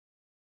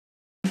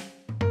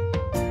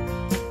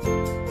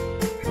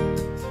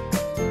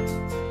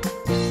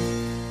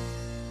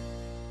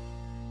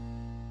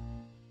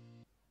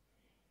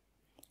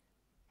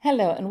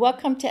Hello and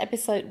welcome to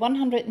episode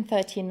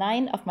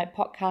 139 of my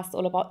podcast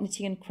all about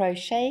knitting and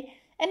crochet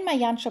and my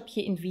yarn shop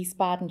here in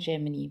Wiesbaden,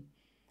 Germany.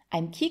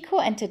 I'm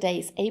Kiko and today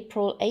is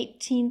April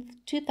 18th,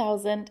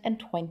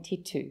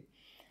 2022.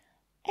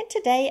 And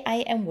today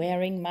I am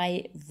wearing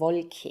my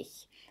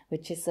Wolkig,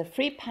 which is a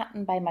free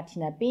pattern by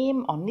Martina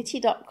Behm on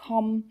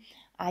knitty.com.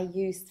 I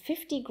used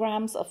 50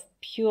 grams of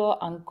pure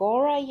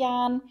Angora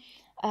yarn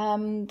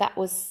that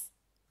was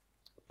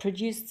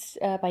produced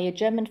by a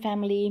German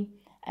family,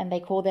 and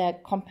they call their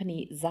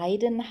company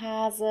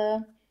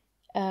Seidenhase.de.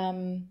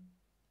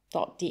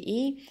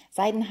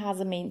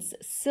 Seidenhase means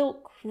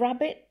silk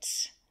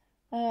rabbit,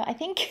 I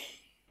think.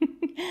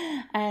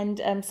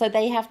 And so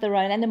they have their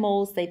own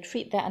animals. They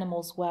treat their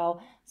animals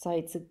well. So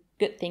it's a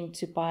good thing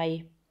to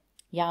buy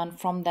yarn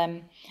from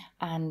them.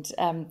 And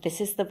this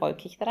is the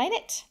Wolkig that I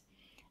knit.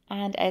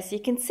 And as you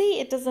can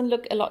see, it doesn't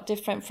look a lot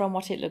different from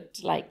what it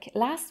looked like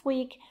last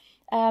week.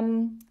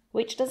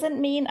 Which doesn't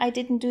mean I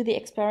didn't do the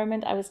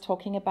experiment I was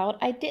talking about.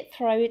 I did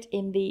throw it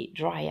in the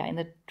dryer, in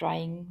the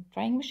drying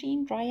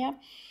machine, dryer.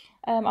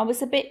 I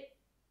was a bit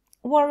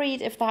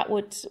worried if that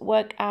would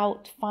work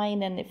out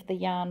fine and if the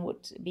yarn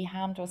would be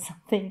harmed or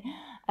something.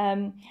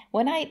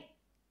 When I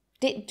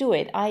did do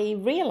it, I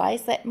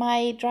realized that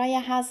my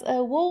dryer has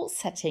a wool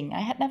setting. I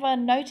had never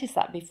noticed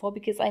that before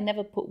because I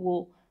never put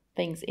wool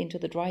things into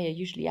the dryer.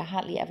 Usually I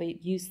hardly ever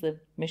use the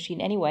machine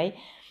anyway.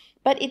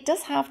 But it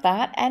does have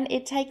that, and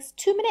it takes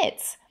 2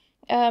 minutes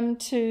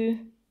to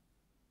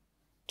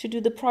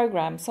do the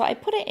program. So I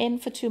put it in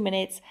for 2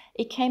 minutes.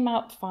 It came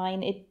out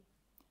fine. It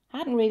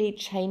hadn't really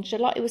changed a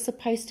lot. It was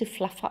supposed to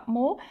fluff up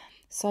more,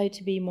 so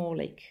to be more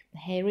like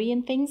hairy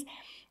and things.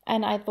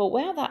 And I thought,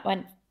 well, that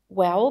went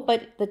well,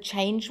 but the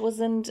change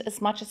wasn't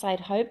as much as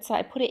I'd hoped. So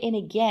I put it in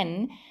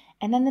again.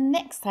 And then the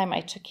next time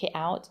I took it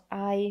out,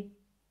 I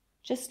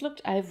just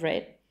looked over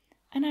it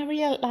and I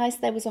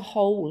realized there was a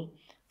hole.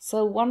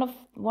 So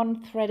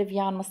one thread of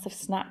yarn must have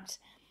snapped,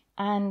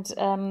 and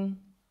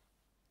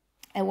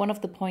at one of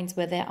the points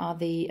where there are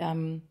the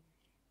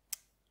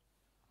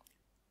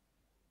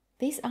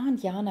these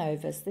aren't yarn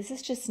overs. This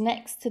is just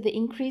next to the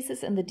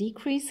increases and the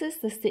decreases.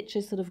 The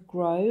stitches sort of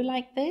grow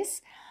like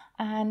this,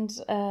 and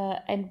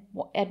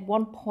at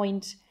one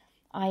point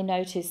I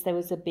noticed there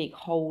was a big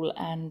hole,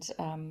 and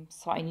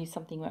so I knew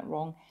something went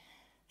wrong.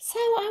 So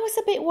I was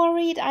a bit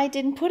worried. I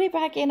didn't put it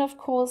back in, of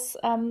course.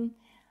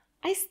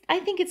 I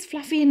think it's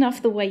fluffy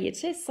enough the way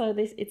it is, so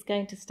it's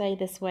going to stay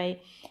this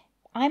way.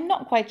 I'm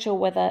not quite sure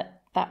whether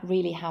that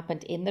really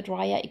happened in the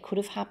dryer. It could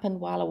have happened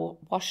while I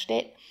washed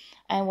it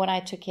and when I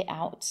took it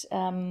out,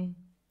 and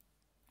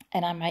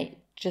I might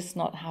just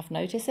not have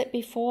noticed it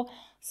before.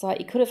 So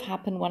it could have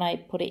happened when I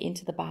put it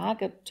into the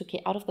bag or took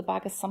it out of the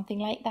bag or something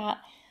like that.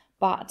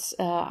 But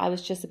I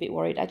was just a bit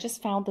worried. I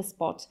just found the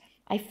spot.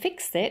 I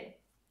fixed it,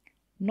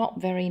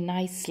 not very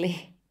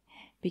nicely,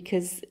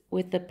 because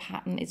with the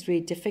pattern it's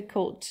really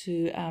difficult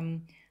to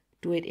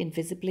do it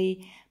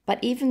invisibly. But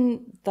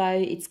even though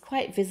it's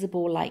quite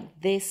visible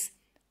like this,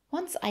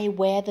 once I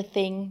wear the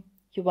thing,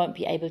 you won't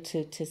be able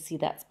to see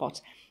that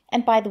spot.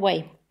 And by the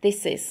way,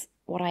 this is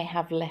what I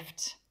have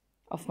left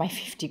of my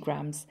 50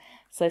 grams.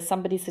 So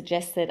somebody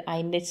suggested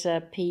I knit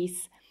a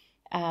piece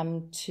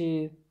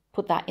to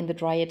put that in the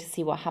dryer to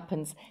see what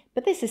happens.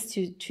 But this is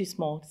too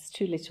small, it's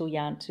too little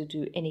yarn to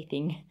do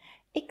anything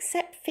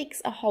except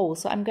fix a hole.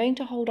 So I'm going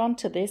to hold on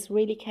to this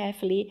really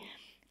carefully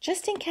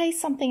just in case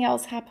something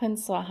else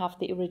happens, so I have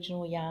the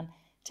original yarn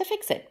to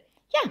fix it.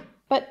 Yeah,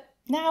 but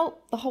now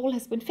the hole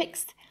has been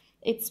fixed.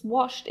 It's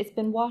washed, it's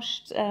been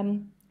washed,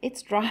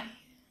 it's dry.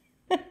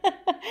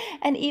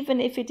 And even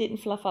if it didn't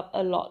fluff up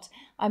a lot,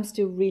 I'm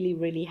still really,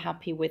 really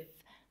happy with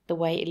the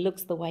way it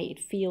looks, the way it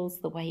feels,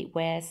 the way it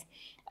wears.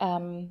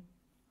 So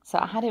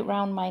I had it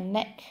round my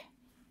neck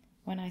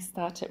when I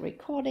started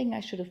recording.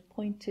 I should have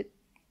pointed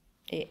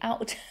it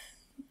out.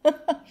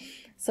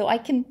 So I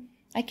can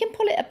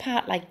pull it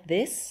apart like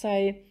this,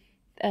 so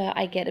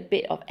I get a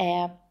bit of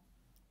air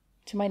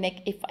to my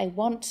neck if I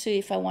want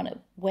to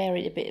wear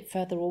it a bit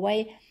further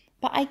away.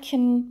 But I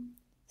can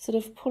sort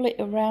of pull it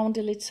around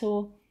a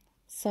little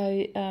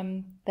so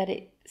that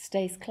it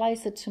stays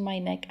closer to my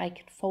neck. I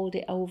can fold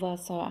it over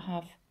so I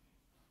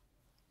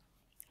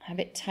have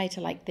it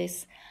tighter like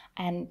this,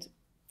 and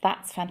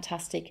that's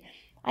fantastic.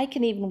 I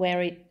can even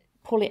wear it,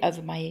 pull it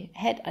over my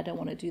head. I don't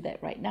want to do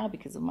that right now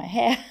because of my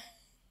hair.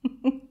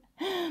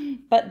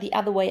 But the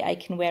other way I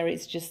can wear it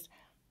is just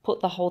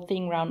put the whole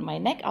thing around my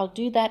neck. I'll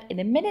do that in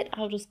a minute.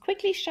 I'll just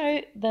quickly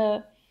show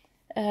the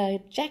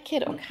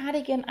jacket or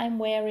cardigan I'm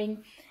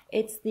wearing.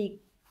 It's the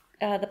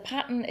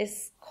pattern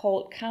is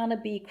called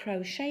Carnaby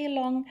Crochet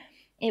Along.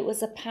 It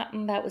was a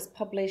pattern that was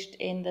published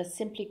in the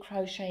Simply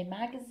Crochet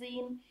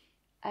magazine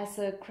as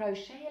a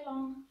crochet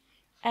along.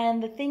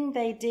 And the thing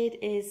they did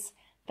is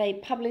they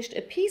published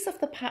a piece of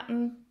the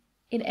pattern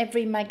in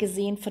every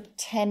magazine for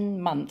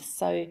 10 months.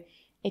 So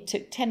it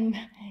took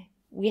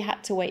we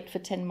had to wait for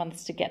 10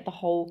 months to get the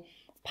whole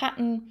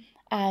pattern.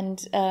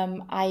 And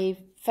I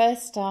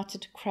first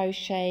started to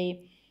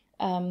crochet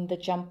the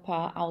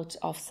jumper out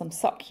of some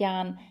sock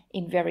yarn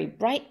in very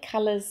bright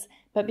colors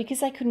But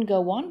because I couldn't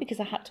go on, because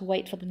I had to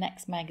wait for the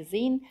next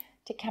magazine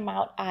to come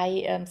out,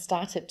 I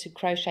started to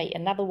crochet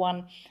another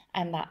one,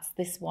 and that's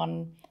this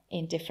one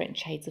in different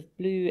shades of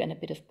blue and a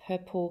bit of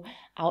purple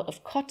out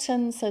of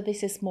cotton. So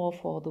this is more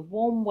for the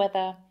warm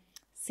weather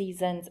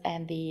seasons,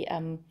 and the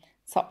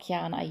sock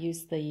yarn, I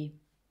use the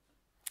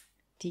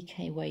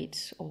DK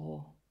weight,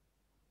 or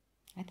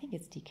I think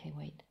it's DK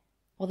weight,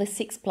 or the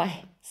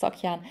 6-ply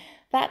sock yarn.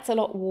 That's a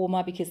lot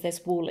warmer because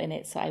there's wool in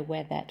it, so I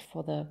wear that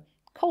for the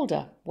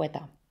colder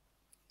weather.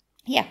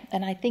 Yeah,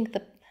 and I think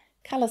the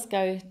colors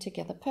go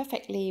together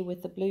perfectly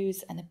with the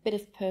blues and a bit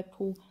of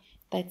purple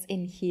that's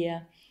in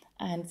here.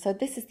 And so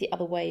this is the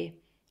other way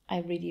I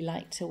really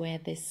like to wear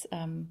this.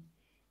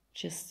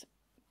 Just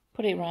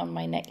put it around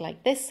my neck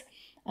like this,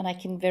 and I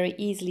can very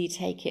easily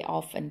take it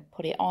off and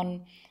put it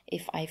on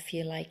if I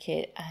feel like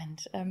it.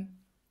 And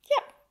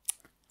yeah,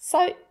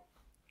 so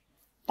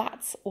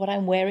that's what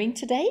I'm wearing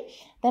today.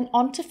 Then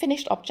on to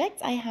finished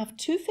objects. I have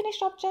 2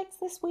 finished objects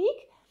this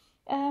week.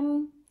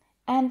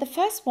 And the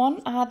first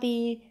one are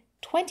the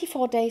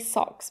 24-day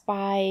socks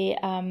by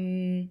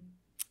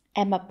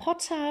Emma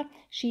Potter.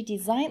 She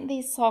designed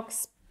these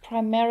socks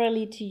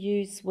primarily to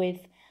use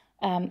with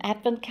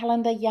advent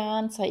calendar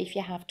yarn. So if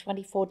you have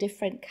 24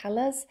 different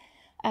colors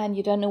and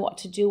you don't know what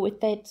to do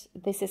with it,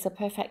 this is a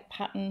perfect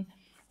pattern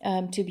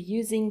to be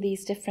using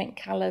these different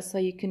colors. So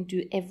you can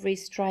do every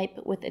stripe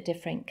with a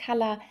different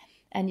color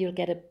and you'll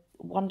get a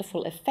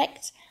wonderful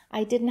effect.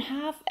 I didn't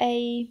have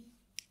a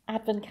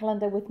advent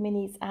calendar with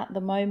minis at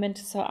the moment,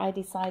 so I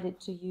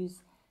decided to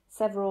use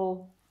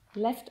several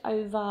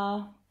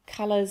leftover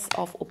colors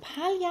of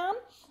opal yarn,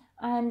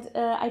 and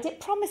I did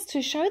promise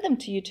to show them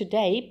to you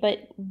today,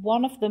 but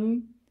one of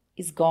them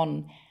is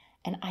gone,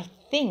 and I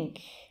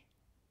think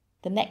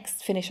the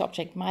next finished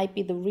object might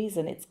be the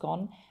reason it's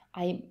gone.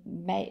 I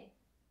may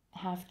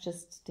have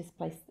just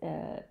displaced,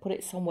 put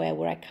it somewhere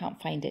where I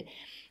can't find it,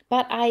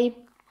 but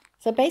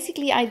so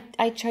basically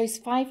I chose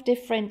 5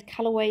 different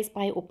colorways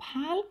by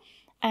Opal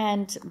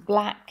and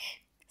black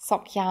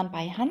sock yarn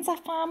by Hansa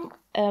Farm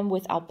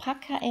with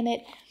alpaca in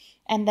it.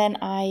 And then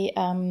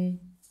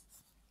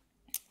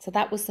so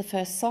that was the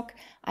first sock.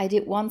 I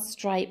did 1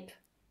 stripe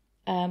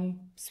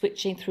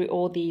switching through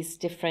all these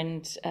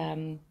different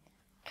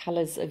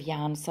colors of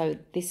yarn. So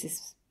this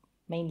is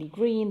mainly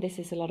green, this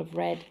is a lot of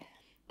red,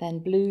 then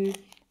blue.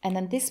 And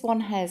then this one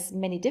has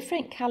many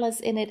different colors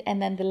in it.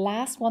 And then the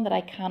last one that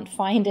I can't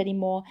find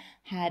anymore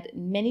had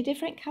many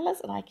different colors.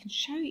 And I can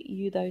show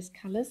you those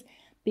colors,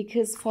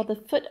 because for the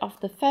foot of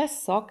the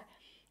first sock,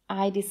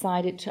 I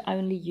decided to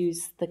only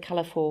use the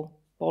colorful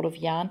ball of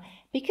yarn,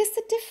 because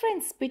the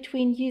difference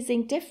between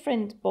using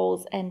different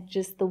balls and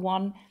just the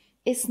one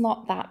is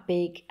not that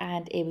big,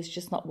 and it was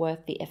just not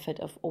worth the effort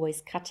of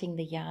always cutting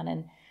the yarn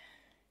and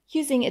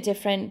using a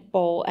different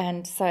ball.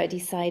 And so I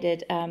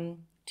decided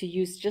to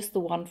use just the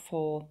one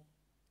for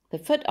the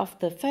foot of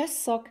the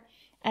first sock.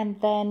 And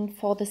then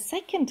for the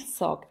second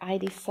sock, I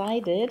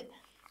decided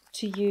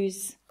to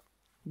use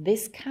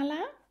this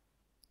color,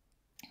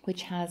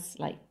 which has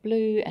like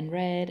blue and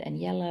red and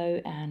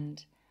yellow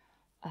and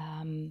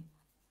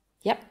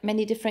yep,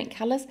 many different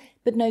colors,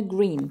 but no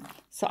green.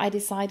 So I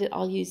decided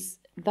I'll use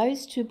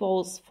those 2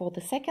 balls for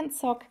the second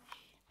sock,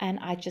 and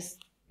I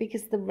just,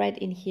 because the red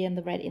in here and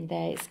the red in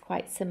there is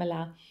quite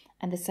similar,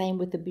 and the same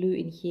with the blue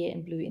in here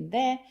and blue in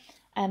there.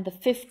 And the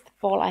 5th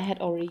ball I had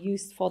already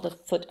used for the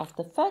foot of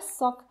the first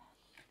sock,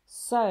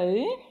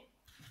 so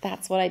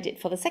that's what I did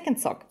for the second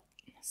sock.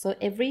 So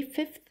every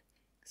 5th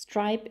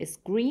stripe is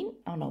green.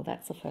 Oh no,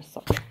 that's the first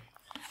sock.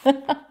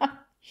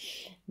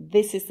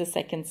 This is the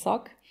second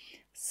sock.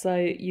 So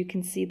you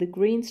can see the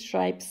green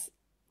stripes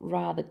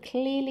rather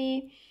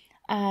clearly,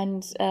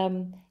 and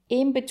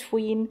in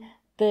between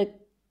the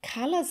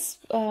colors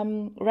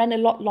ran a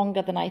lot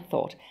longer than I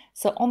thought.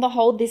 So on the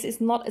whole, this is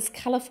not as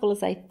colorful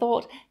as I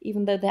thought,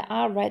 even though there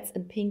are reds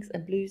and pinks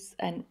and blues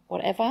and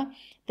whatever.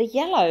 The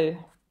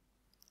yellow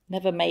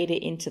never made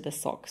it into the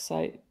sock.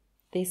 So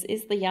this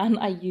is the yarn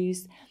I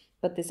used,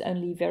 but there's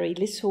only very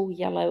little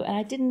yellow, and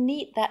I didn't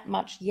need that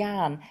much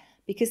yarn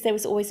because there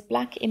was always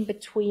black in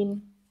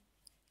between.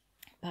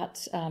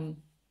 But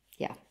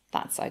yeah,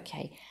 that's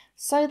okay.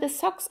 So the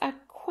socks are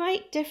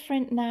quite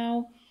different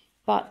now,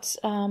 but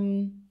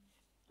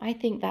I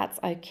think that's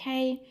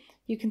okay.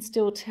 You can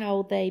still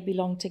tell they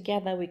belong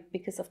together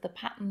because of the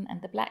pattern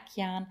and the black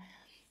yarn.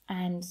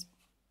 And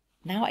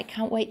now I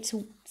can't wait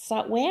to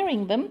start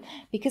wearing them,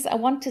 because I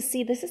want to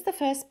see, this is the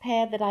first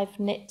pair that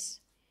I've knit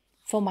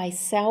for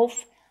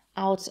myself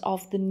out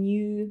of the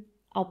new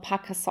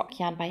alpaca sock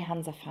yarn by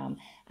Hansa Farm.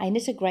 I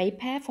knit a grey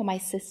pair for my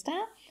sister,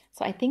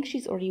 so I think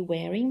she's already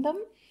wearing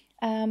them.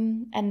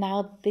 And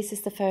now this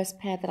is the first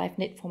pair that I've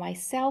knit for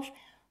myself.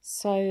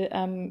 So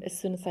as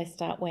soon as I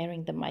start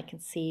wearing them, I can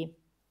see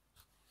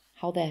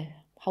how they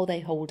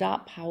hold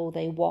up, how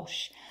they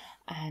wash.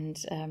 And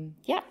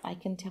yeah, I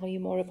can tell you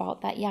more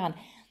about that yarn.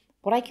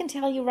 What I can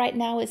tell you right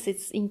now is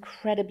it's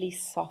incredibly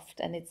soft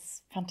and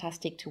it's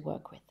fantastic to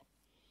work with.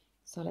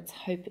 So let's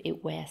hope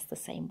it wears the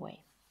same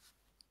way.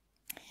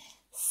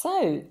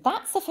 So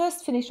that's the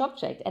first finished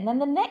object. And then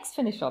the next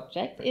finished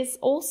object is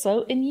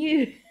also a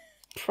new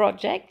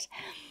project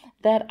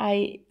that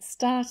I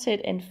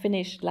started and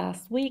finished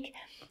last week.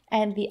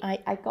 And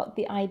I got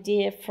the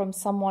idea from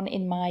someone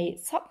in my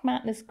Sock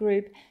Madness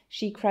group.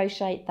 She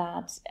crocheted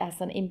that as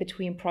an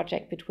in-between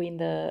project between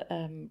the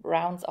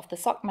rounds of the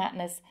Sock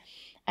Madness.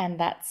 And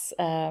that's,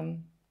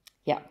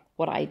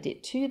 what I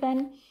did too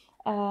then.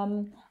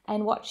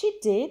 And what she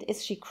did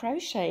is she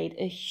crocheted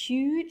a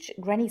huge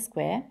granny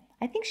square.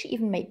 I think she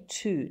even made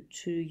two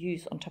to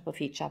use on top of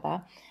each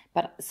other.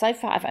 But so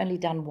far I've only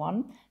done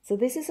one. So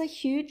this is a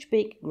huge,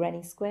 big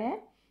granny square.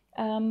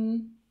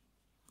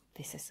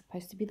 This is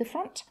supposed to be the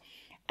front.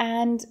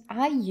 And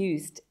I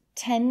used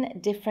 10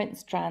 different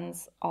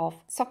strands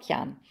of sock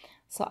yarn.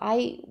 So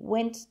I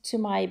went to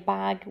my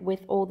bag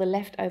with all the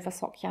leftover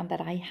sock yarn that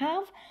I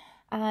have.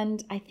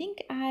 And I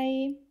think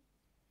I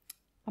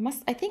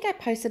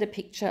posted a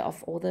picture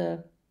of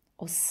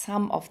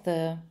some of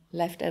the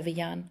leftover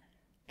yarn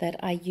that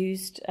I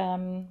used.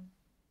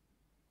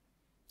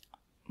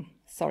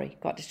 Sorry,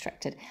 got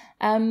distracted.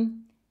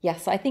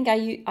 So I think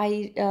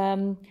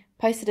I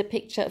posted a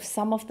picture of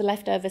some of the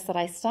leftovers that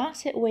I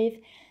started with,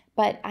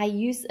 but I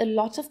used a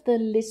lot of the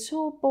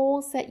little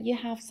balls that you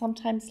have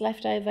sometimes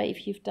left over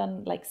if you've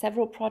done like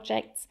several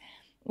projects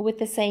with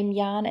the same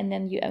yarn, and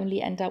then you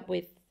only end up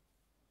with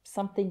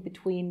something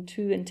between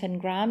 2 and 10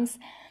 grams.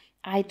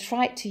 I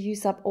tried to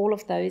use up all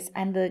of those,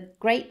 and the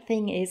great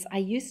thing is I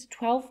used a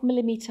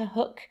 12mm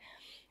hook,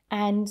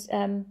 and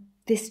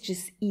this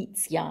just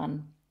eats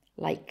yarn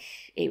like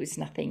it was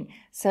nothing.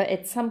 So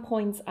at some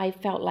points I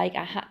felt like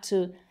I had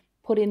to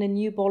put in a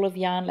new ball of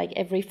yarn like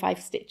every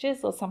 5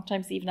 stitches, or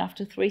sometimes even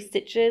after 3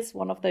 stitches.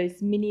 One of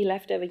those mini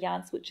leftover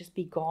yarns would just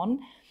be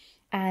gone.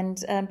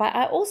 And but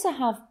I also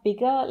have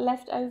bigger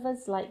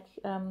leftovers like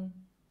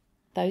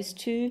those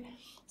two.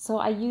 So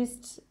I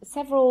used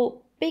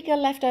several bigger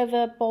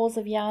leftover balls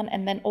of yarn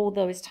and then all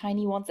those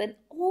tiny ones, and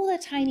all the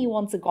tiny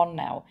ones are gone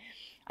now.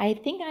 I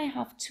think I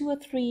have 2 or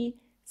 3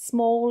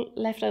 small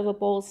leftover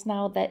balls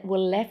now that were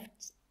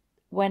left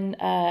when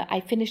I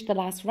finished the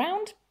last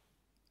round.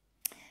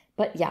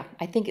 But yeah,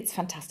 I think it's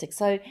fantastic.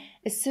 So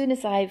as soon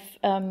as I've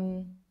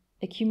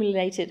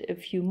accumulated a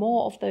few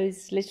more of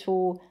those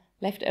little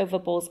leftover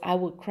balls, I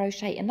will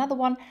crochet another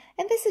one.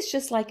 And this is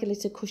just like a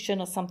little cushion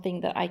or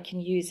something that I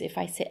can use if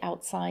I sit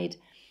outside,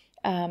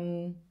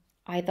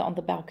 either on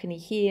the balcony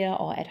here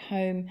or at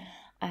home,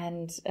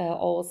 and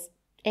or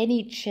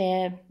any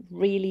chair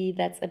really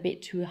that's a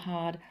bit too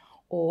hard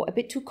or a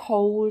bit too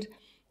cold,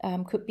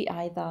 could be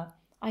either.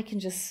 I can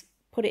just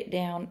put it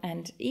down,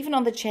 and even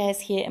on the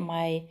chairs here in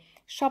my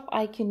shop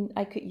I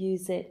could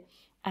use it.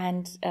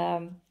 And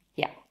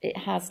it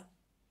has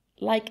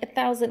like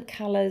 1,000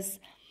 colors.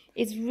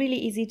 It's really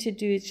easy to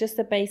do. It's just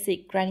a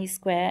basic granny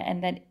square,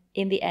 and then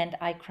in the end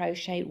I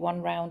crochet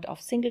 1 round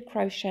of single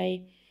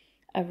crochet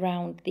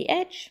around the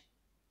edge,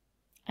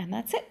 and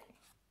that's it.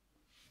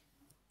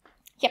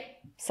 Yep,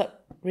 so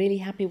really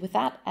happy with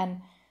that,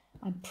 and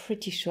I'm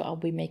pretty sure I'll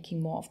be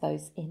making more of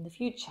those in the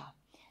future.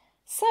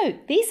 So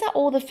these are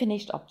all the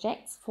finished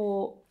objects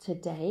for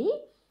today.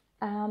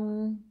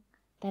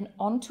 Then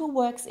on to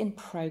works in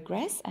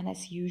progress, and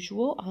as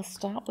usual I'll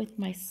start with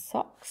my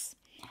socks.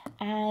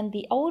 And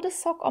the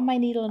oldest sock on my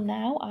needle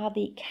now are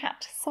the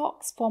cat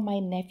socks for my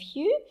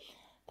nephew.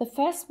 The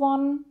first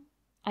one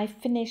I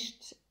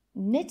finished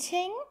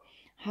knitting.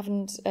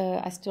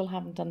 I still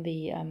haven't done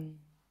the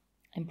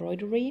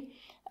embroidery,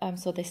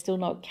 so there's still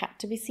no cat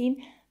to be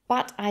seen.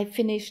 But I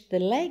finished the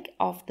leg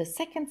of the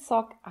second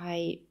sock.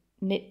 I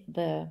knit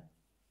the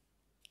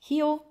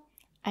heel,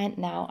 and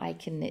now I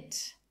can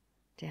knit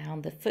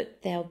down the foot.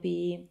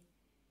 I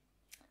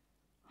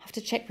have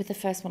to check with the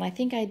first one. I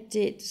think I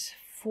did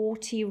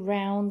 40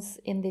 rounds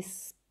in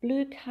this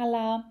blue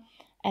color,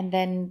 and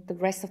then the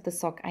rest of the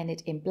sock I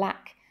knit in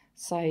black.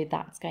 So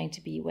that's going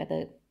to be where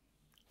the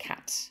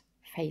cat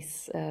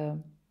face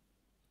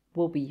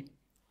will be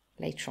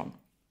later on.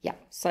 Yeah,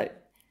 so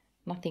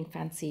nothing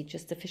fancy,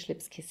 just a fish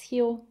lips kiss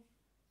heel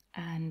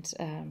and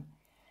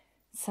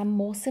some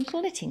more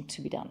simple knitting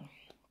to be done.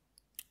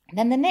 And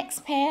then the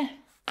next pair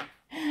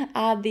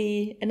are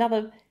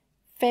another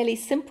fairly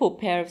simple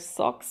pair of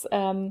socks.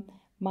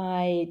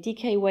 My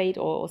DK weight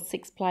or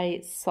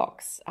 6-ply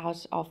socks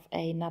out of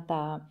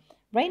another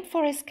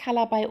rainforest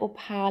color by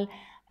Opal,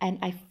 and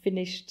I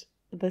finished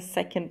the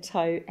second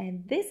toe,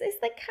 and this is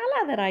the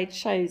color that I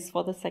chose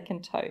for the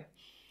second toe.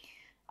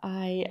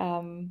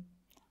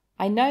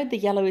 I know the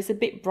yellow is a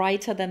bit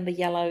brighter than the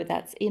yellow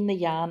that's in the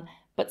yarn,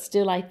 but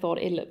still I thought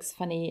it looks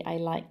funny. I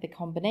like the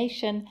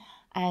combination,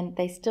 and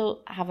they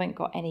still haven't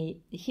got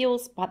any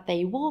heels, but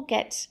they will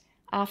get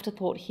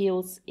afterthought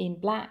heels in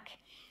black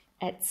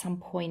at some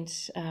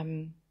point.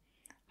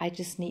 I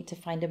just need to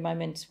find a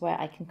moment where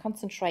I can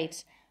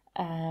concentrate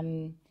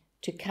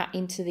to cut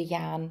into the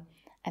yarn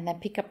and then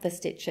pick up the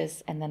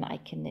stitches, and then I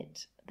can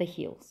knit the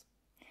heels.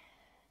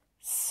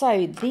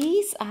 So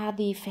these are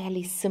the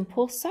fairly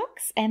simple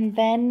socks, and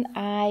then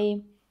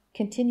I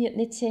continued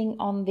knitting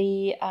on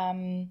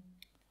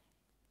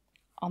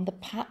on the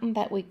pattern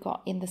that we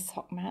got in the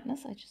Sock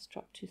Madness. I just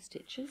dropped 2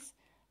 stitches.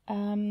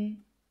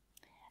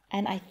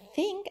 And I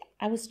think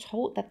I was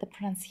told that the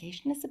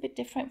pronunciation is a bit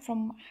different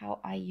from how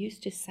I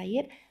used to say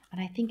it.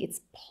 And I think it's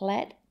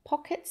plaid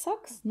pocket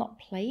socks, not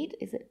plaid.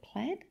 Is it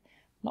plaid?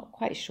 Not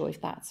quite sure if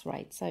that's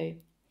right. So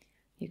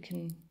you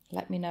can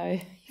let me know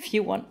if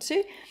you want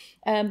to.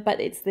 But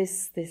it's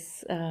this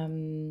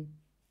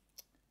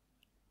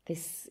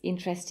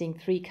interesting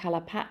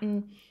 3-color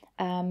pattern.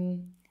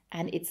 And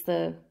it's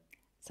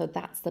so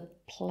that's the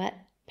plaid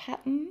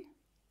pattern.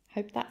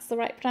 Hope that's the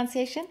right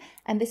pronunciation.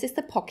 And this is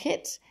the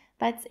pocket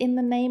that's in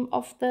the name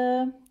of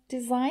the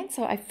design.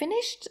 So I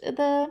finished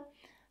the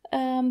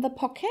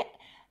pocket.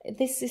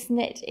 This is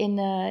knit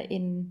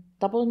in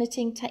double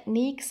knitting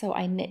technique. So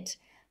I knit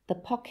the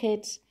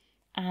pocket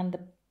and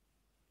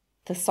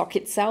the sock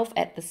itself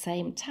at the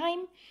same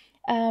time.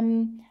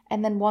 And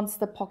then once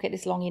the pocket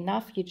is long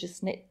enough, you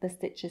just knit the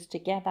stitches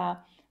together.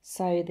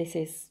 So this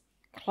is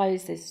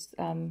closed. This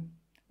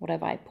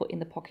whatever I put in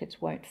the pocket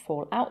won't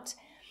fall out.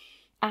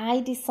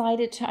 I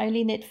decided to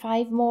only knit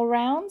 5 more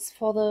rounds.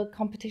 For the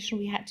competition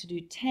we had to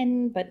do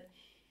 10, but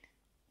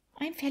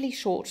I'm fairly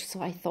short, so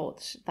I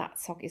thought that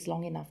sock is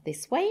long enough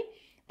this way.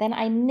 Then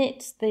I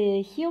knit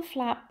the heel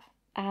flap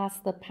as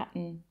the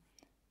pattern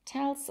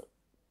tells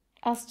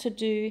us to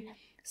do.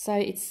 So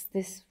it's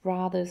this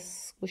rather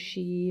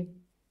squishy,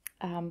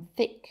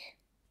 thick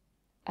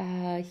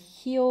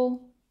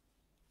heel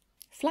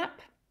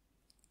flap.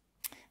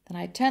 Then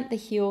I turned the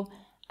heel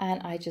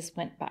and I just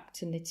went back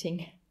to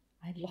knitting.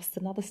 I lost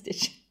another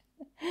stitch.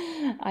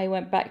 I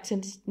went back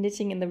to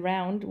knitting in the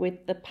round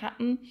with the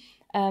pattern.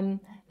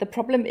 The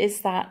problem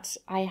is that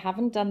I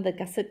haven't done the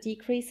gusset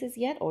decreases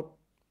yet, or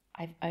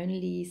I've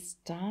only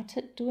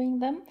started doing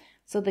them.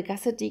 So the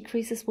gusset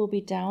decreases will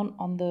be down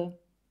on the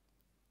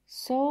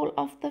sole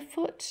of the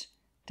foot,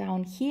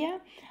 down here.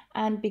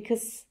 And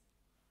because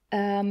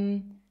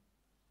they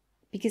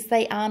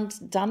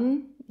aren't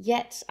done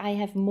yet, I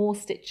have more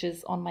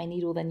stitches on my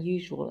needle than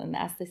usual. And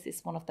as this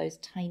is one of those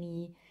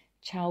tiny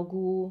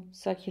chiaogoo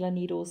circular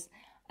needles,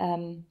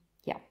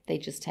 yeah, they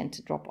just tend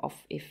to drop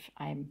off if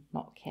I'm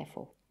not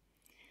careful.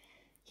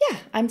 Yeah,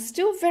 I'm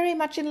still very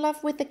much in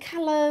love with the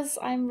colors.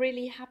 I'm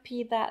really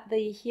happy that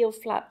the heel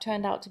flap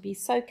turned out to be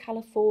so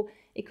colorful.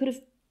 It could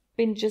have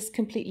been just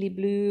completely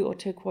blue or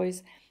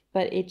turquoise,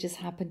 but it just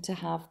happened to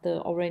have the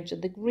orange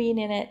and the green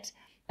in it.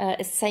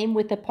 Same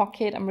with the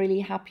pocket. I'm really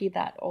happy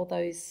that all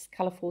those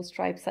colorful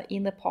stripes are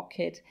in the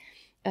pocket.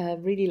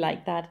 Really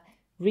like that.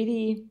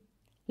 Really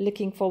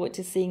looking forward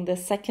to seeing the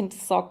second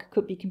sock.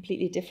 Could be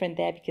completely different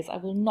there because I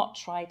will not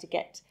try to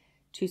get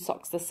 2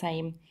 socks the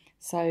same.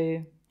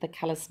 So the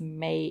colors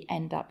may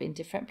end up in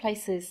different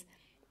places.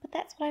 But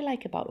that's what I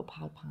like about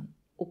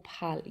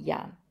opal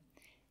yarn.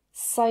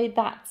 So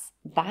that's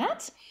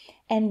that.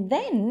 And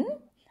then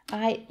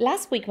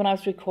last week when I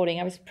was recording,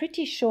 I was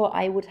pretty sure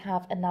I would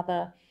have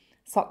another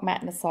Sock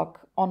Madness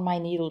sock on my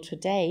needle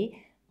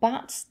today,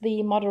 but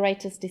the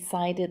moderators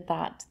decided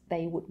that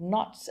they would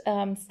not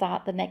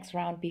start the next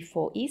round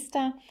before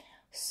Easter.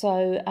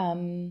 So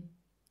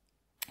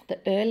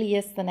the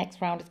earliest the next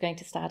round is going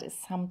to start is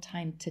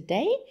sometime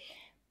today.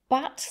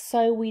 But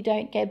so we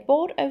don't get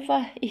bored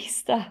over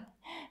Easter,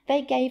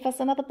 they gave us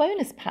another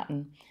bonus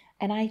pattern.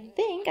 And I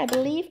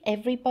believe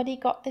everybody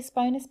got this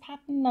bonus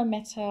pattern, no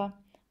matter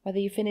whether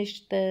you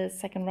finished the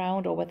second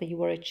round or whether you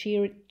were a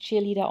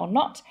cheerleader or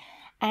not.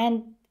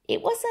 And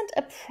it wasn't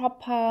a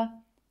proper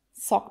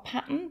sock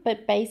pattern,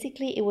 but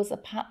basically it was a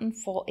pattern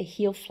for a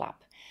heel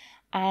flap.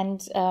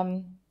 And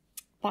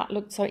that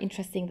looked so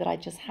interesting that I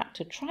just had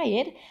to try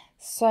it.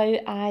 So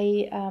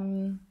I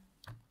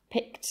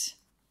picked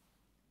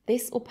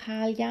this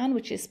opal yarn,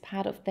 which is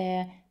part of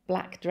their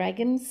Black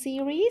Dragon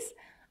series.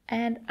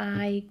 And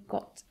I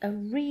got a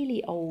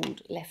really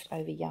old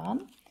leftover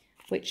yarn,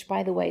 which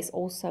by the way is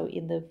also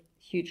in the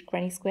huge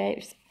granny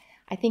squares.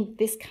 I think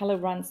this color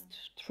runs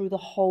through the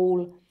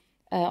whole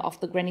of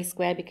the granny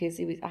square because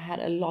I had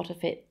a lot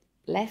of it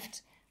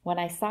left when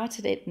I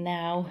started it.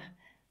 Now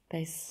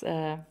it's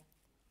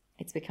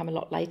become a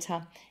lot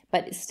lighter,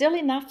 but it's still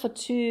enough for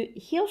 2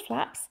 heel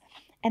flaps.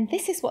 And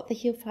this is what the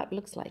heel flap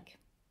looks like.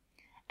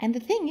 And the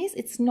thing is,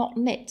 it's not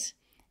knit,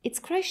 it's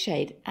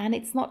crocheted, and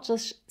it's not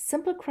just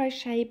simple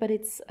crochet, but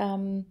it's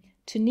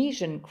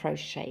Tunisian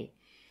crochet.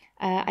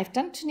 I've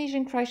done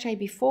Tunisian crochet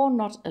before,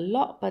 not a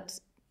lot, but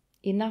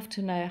enough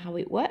to know how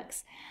it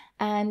works.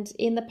 And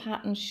in the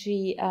pattern,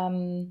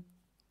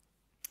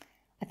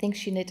 I think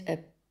she knit a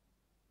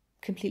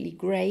completely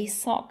grey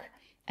sock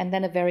and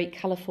then a very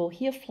colourful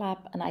heel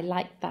flap, and I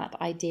liked that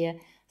idea,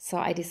 so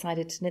I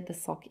decided to knit the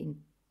sock in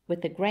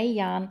with the grey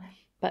yarn,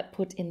 but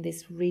put in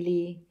this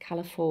really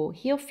colourful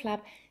heel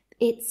flap.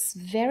 It's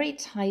very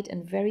tight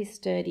and very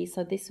sturdy,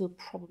 so this will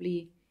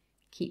probably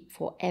keep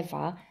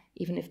forever.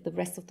 Even if the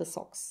rest of the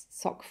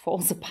sock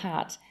falls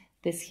apart,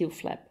 this heel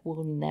flap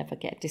will never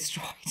get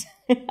destroyed.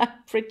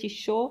 I'm pretty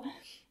sure.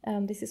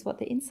 This is what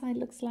the inside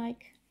looks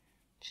like,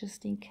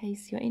 just in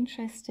case you're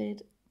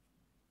interested.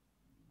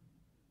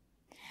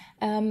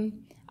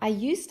 I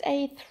used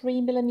a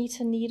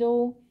 3mm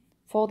needle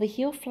for the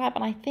heel flap,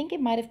 and I think it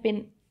might have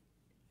been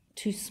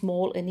too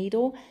small a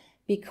needle,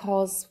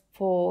 because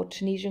for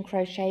Tunisian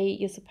crochet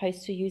you're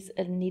supposed to use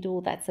a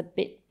needle that's a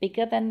bit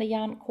bigger than the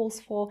yarn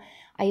calls for.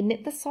 I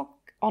knit the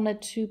sock on a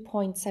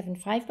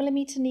 2.75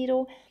 millimeter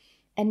needle,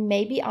 and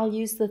maybe I'll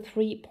use the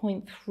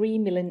 3.3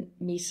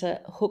 millimeter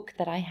hook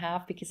that I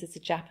have, because it's a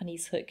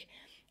Japanese hook,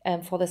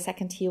 for the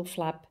second heel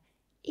flap.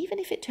 Even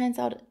if it turns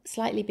out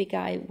slightly bigger,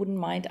 I wouldn't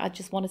mind. I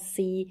just want to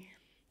see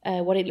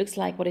what it looks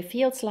like, what it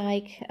feels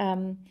like.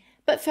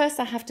 But first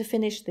I have to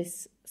finish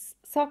this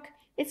sock.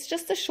 It's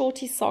just a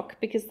shorty sock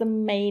because the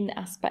main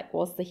aspect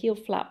was the heel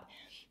flap.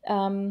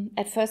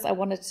 At first I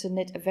wanted to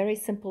knit a very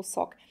simple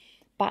sock,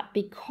 but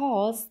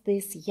because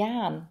this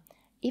yarn,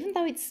 even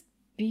though it's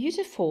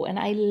beautiful and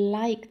I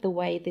like the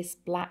way this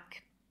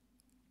black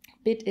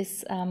bit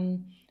is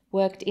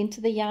worked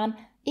into the yarn,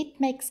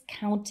 it makes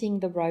counting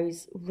the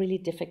rows really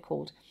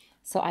difficult.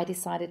 So I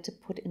decided to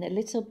put in a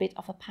little bit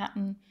of a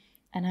pattern,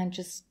 and I'm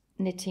just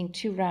knitting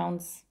 2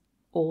 rounds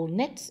all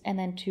knit and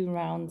then 2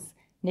 rounds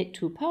knit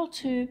 2, purl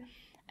 2,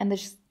 and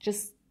this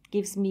just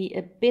gives me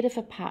a bit of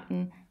a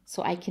pattern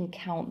so I can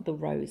count the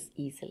rows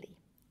easily.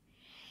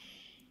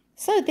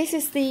 So this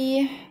is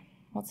the,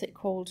 what's it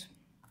called?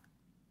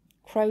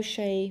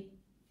 Crochet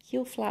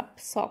heel flap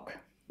sock.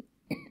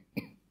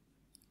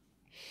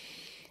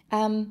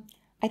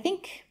 I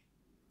think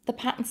the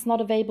pattern's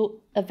not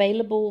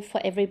available for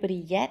everybody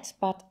yet,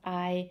 but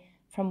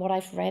from what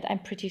I've read, I'm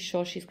pretty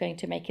sure she's going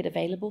to make it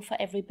available for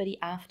everybody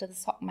after the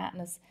Sock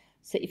Madness.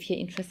 So if you're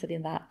interested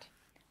in that,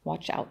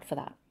 watch out for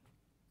that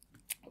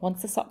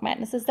once the Sock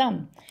Madness is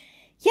done.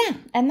 Yeah,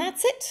 and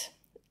that's it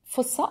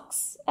for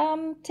socks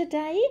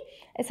today.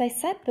 As I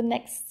said, the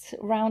next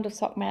round of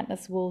Sock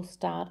Madness will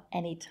start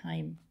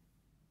anytime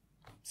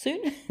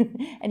soon,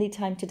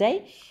 anytime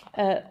today,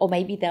 or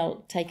maybe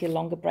they'll take a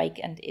longer break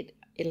and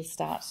it'll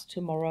start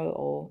tomorrow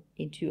or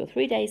in 2 or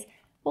 3 days.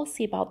 We'll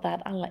see about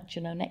that. I'll let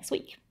you know next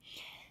week.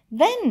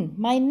 Then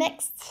my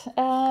next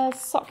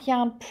sock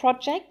yarn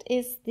project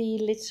is the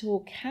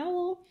little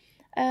cowl.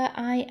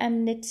 I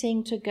am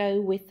knitting to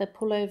go with the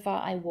pullover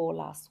I wore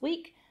last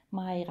week,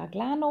 my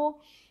Raglano,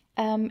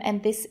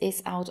 and this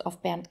is out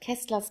of Bernd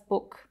Kessler's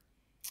book,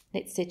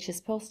 Knit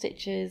Stitches, Purl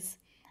Stitches,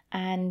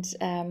 and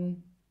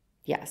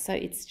yeah, so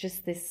it's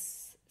just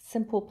this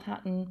simple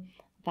pattern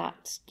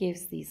that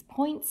gives these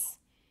points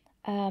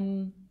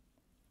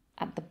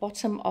at the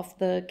bottom of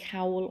the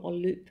cowl or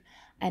loop,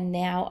 and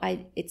now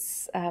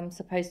it's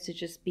supposed to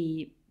just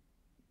be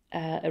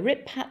a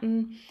rib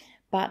pattern,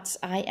 but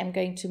I am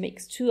going to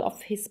mix 2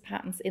 of his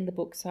patterns in the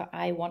book. So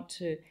I want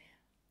to,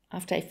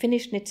 after I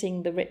finish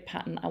knitting the rib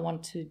pattern, I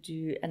want to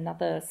do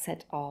another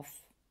set of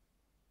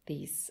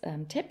these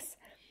tips,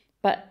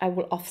 but I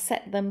will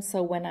offset them,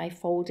 so when I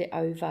fold it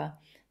over,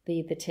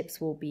 the tips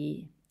will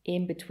be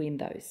in between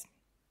those.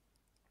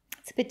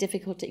 It's a bit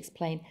difficult to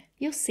explain.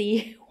 You'll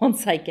see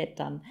once I get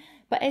done.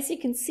 But as you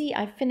can see,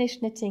 I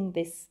finished knitting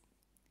this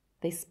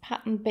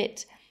pattern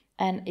bit,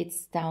 and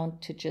it's down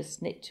to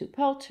just knit 2,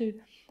 purl 2,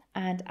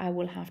 and I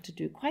will have to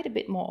do quite a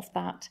bit more of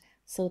that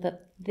so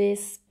that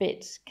this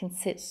bit can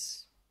sit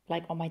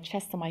like on my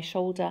chest or my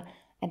shoulder,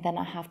 and then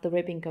I have the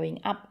ribbing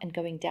going up and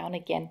going down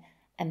again,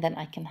 and then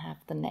I can have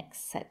the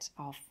next set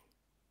of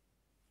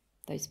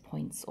those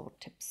points or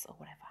tips or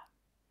whatever.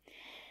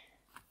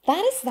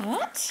 That is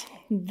that.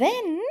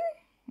 Then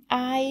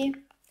I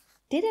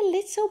knit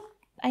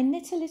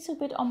a little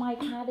bit on my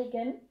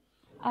cardigan.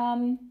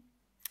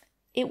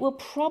 It will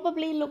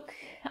probably look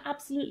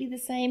absolutely the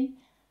same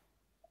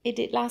it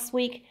did last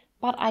week,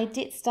 but I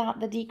did start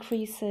the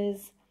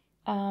decreases.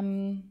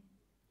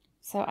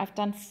 So I've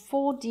done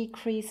 4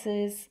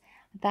 decreases.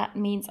 That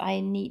means I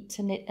need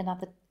to knit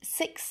another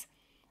 6.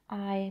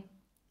 I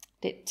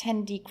did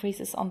 10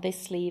 decreases on this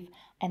sleeve,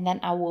 and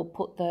then I will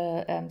put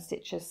the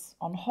stitches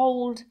on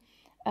hold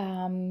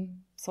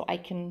so I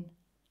can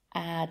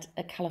add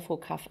a colorful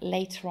cuff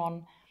later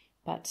on.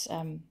 But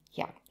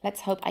yeah,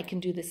 let's hope I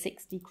can do the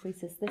 6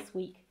 decreases this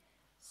week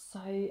so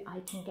I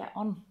can get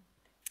on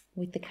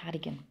with the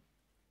cardigan.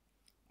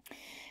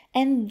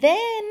 And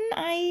then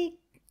I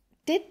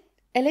did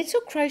a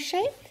little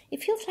crochet.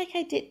 It feels like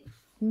I did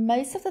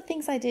most of the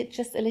things I did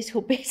just a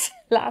little bit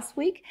last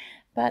week,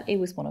 but it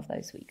was one of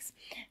those weeks.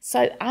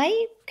 So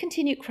I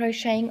continued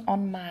crocheting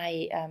on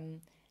my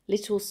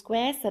little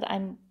squares that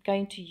I'm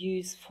going to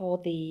use for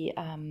the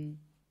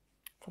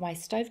for my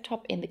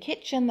stovetop in the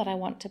kitchen, that I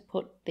want to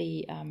put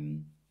the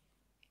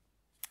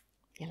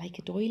like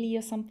a doily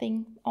or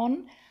something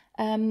on,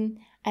 and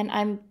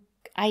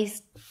I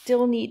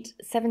still need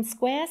 7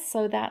 squares,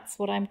 so that's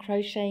what I'm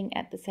crocheting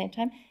at the same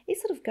time. It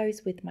sort of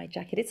goes with my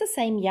jacket. It's the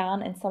same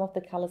yarn and some of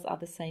the colors are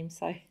the same,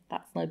 so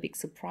that's no big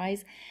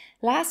surprise.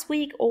 Last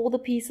week all the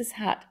pieces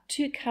had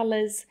 2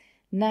 colors.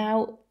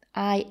 Now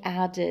I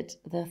added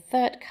the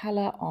 3rd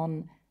color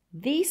on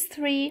these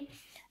 3,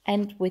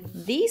 and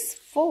with these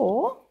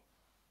 4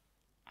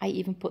 I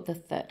even put the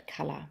 3rd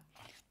color.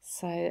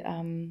 So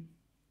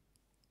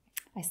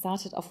I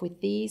started off with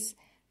these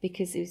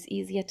because it was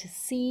easier to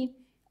see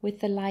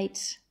with the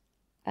light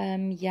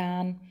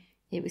yarn.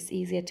 It was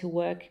easier to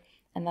work,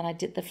 and then I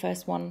did the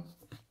first one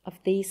of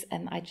these,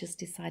 and I just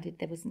decided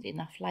there wasn't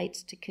enough light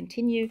to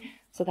continue,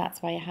 so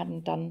that's why I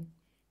hadn't done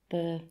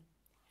the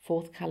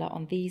fourth color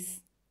on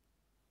these.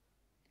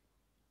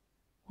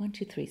 1,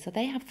 2, 3. So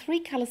they have 3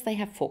 colors, they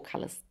have 4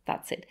 colors.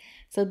 That's it.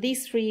 So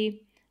these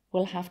 3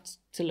 will have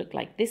to look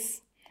like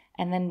this.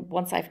 And then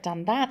once I've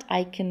done that,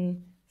 I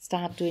can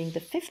start doing the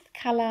 5th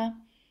color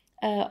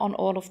on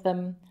all of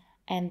them.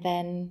 And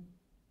then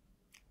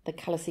the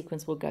color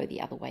sequence will go the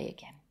other way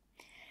again.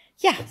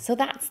 Yeah, so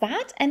that's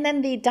that. And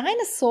then the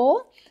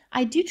dinosaur,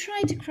 I do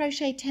try to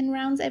crochet 10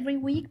 rounds every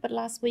week, but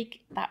last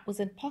week that was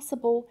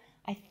impossible.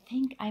 I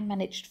think I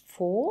managed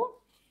 4.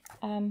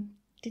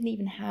 Didn't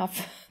even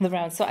have the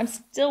rounds. So I'm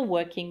still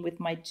working with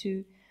my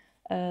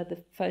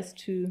the first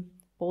 2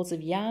 balls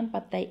of yarn,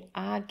 but they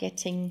are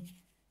getting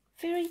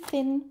very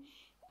thin.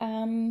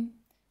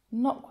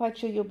 Not quite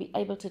sure you'll be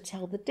able to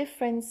tell the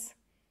difference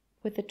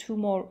with the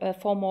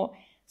 4 more.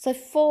 So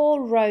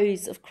 4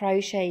 rows of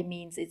crochet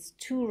means it's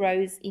 2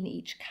 rows in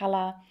each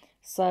color.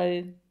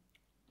 So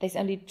there's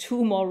only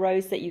 2 more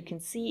rows that you can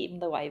see, even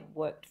though I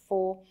worked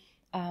 4.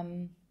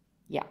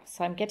 Yeah,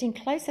 so I'm getting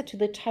closer to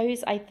the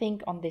toes, I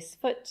think, on this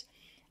foot.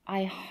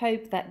 I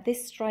hope that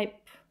this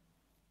stripe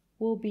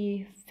will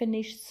be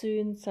finished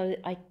soon, so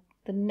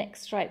the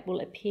next stripe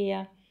will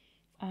appear.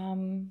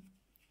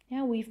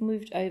 Yeah, we've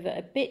moved over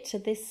a bit to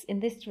this in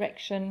this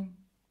direction.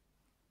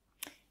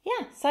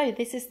 Yeah, so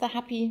this is the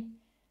happy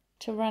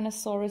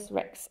Tyrannosaurus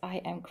Rex I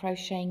am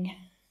crocheting.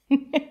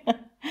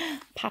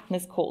 Pattern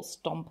is called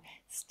Stomp.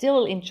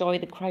 Still enjoy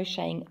the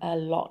crocheting a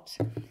lot.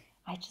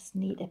 I just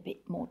need a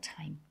bit more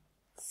time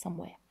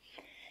somewhere.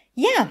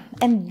 Yeah,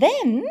 and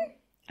then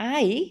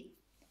I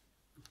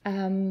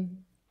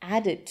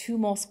added 2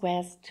 more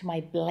squares to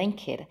my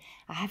blanket.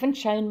 I haven't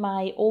shown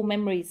my All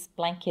Memories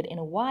blanket in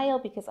a while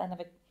because I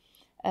never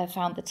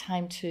found the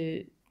time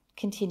to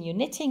continue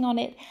knitting on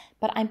it,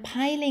 but I'm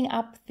piling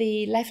up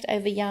the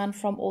leftover yarn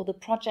from all the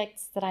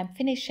projects that I'm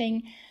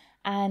finishing,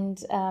 and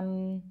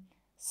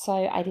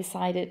so I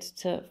decided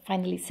to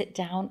finally sit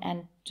down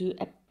and do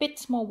a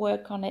bit more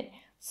work on it.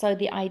 So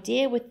the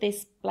idea with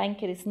this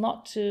blanket is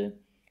not to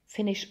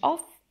finish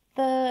off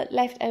the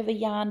leftover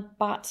yarn,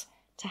 but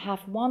to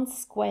have 1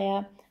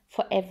 square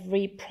for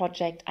every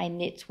project I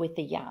knit with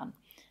the yarn.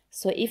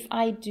 So if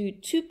I do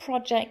 2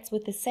 projects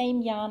with the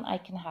same yarn, I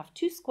can have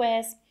 2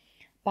 squares,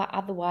 but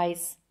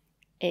otherwise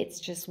it's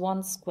just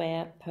 1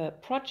 square per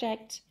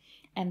project.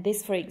 And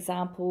this, for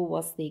example,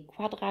 was the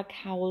Quadra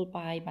Cowl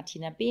by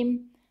Martina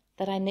Behm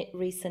that I knit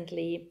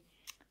recently.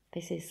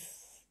 This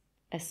is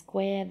a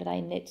square that I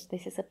knit.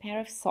 This is a pair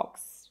of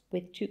socks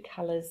with 2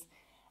 colors,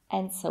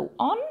 and so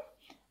on.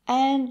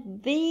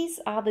 And these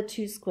are the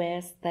 2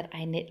 squares that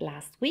I knit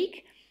last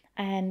week.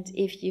 And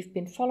if you've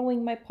been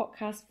following my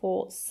podcast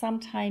for some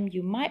time,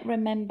 you might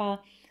remember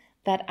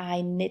that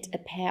I knit a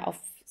pair of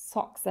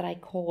socks that I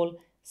call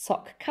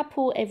sock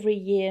couple every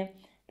year.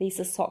 These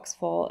are socks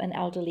for an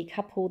elderly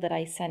couple that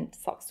I sent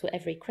socks to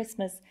every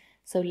Christmas.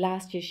 So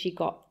last year she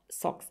got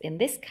socks in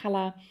this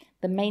color.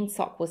 The main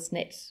sock was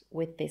knit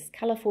with this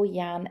colorful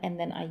yarn, and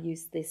then I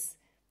used this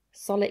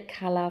solid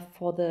color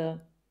for the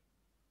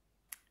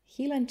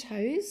heel and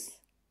toes,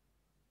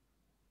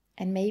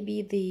 and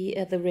maybe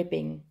the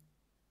ribbing.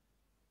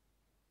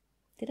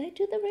 Did I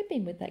do the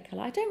ribbing with that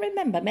color? I don't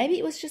remember. Maybe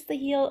it was just the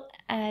heel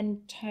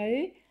and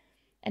toe,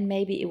 and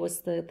maybe it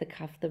was the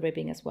cuff, the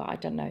ribbing as well. I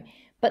don't know.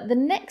 But the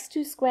next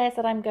 2 squares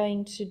that I'm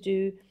going to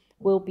do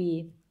will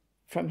be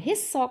from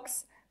his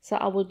socks. So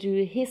I will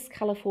do his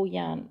colorful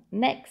yarn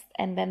next,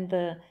 and then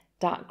the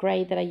dark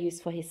gray that I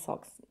use for his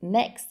socks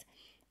next.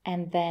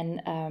 And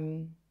then,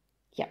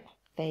 yep,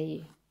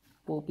 they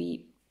will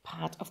be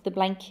part of the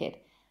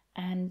blanket.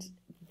 And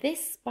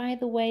this, by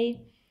the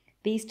way,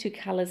 these 2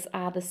 colors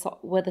are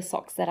were the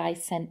socks that I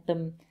sent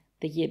them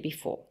the year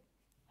before.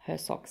 Her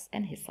socks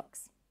and his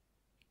socks.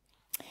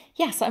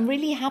 Yeah, so I'm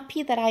really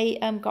happy that I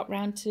got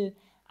round to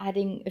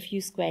adding a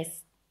few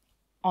squares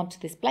onto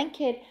this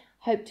blanket.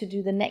 Hope to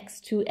do the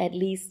next 2 at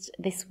least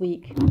this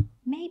week.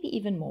 Maybe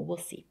even more, we'll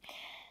see.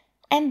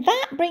 And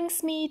that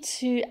brings me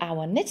to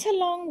our knit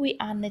along. We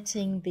are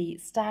knitting the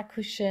Star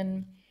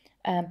Cushion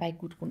by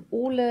Gudrun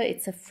Ole.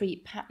 It's a free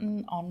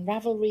pattern on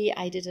Ravelry.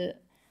 I did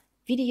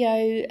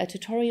a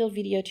tutorial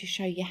video to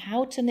show you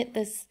how to knit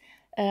this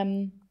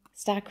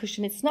Star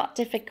Cushion. It's not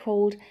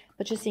difficult,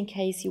 but just in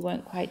case you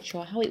weren't quite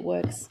sure how it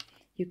works,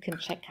 you can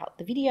check out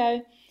the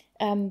video.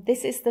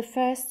 This is the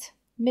first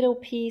middle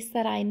piece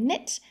that I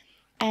knit,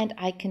 and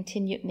I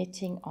continued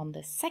knitting on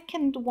the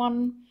second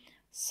one.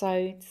 So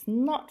it's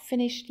not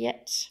finished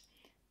yet.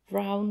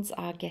 Rounds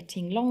are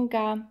getting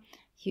longer.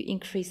 You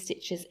increase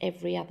stitches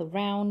every other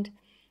round.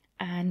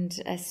 And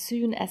as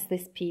soon as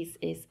this piece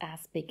is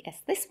as big as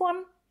this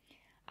one,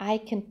 I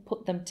can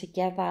put them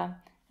together,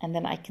 and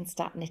then I can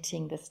start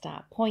knitting the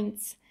star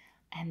points.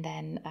 And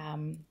then,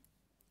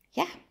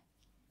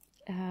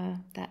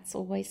 that's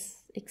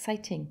always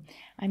exciting.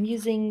 I'm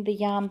using the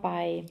yarn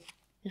by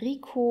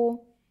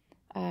Rico.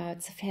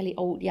 It's a fairly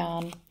old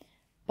yarn,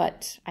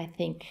 but I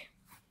think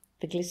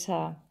the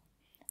glitter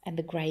and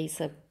the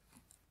grays are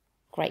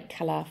great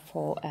color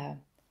for a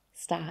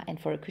star and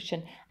for a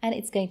cushion, and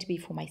it's going to be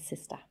for my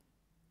sister.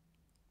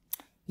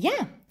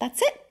 Yeah,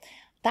 that's it.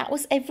 That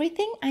was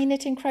everything I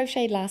knit and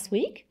crocheted last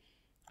week.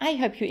 I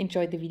hope you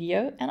enjoyed the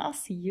video, and I'll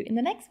see you in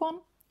the next one.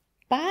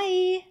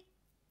 Bye!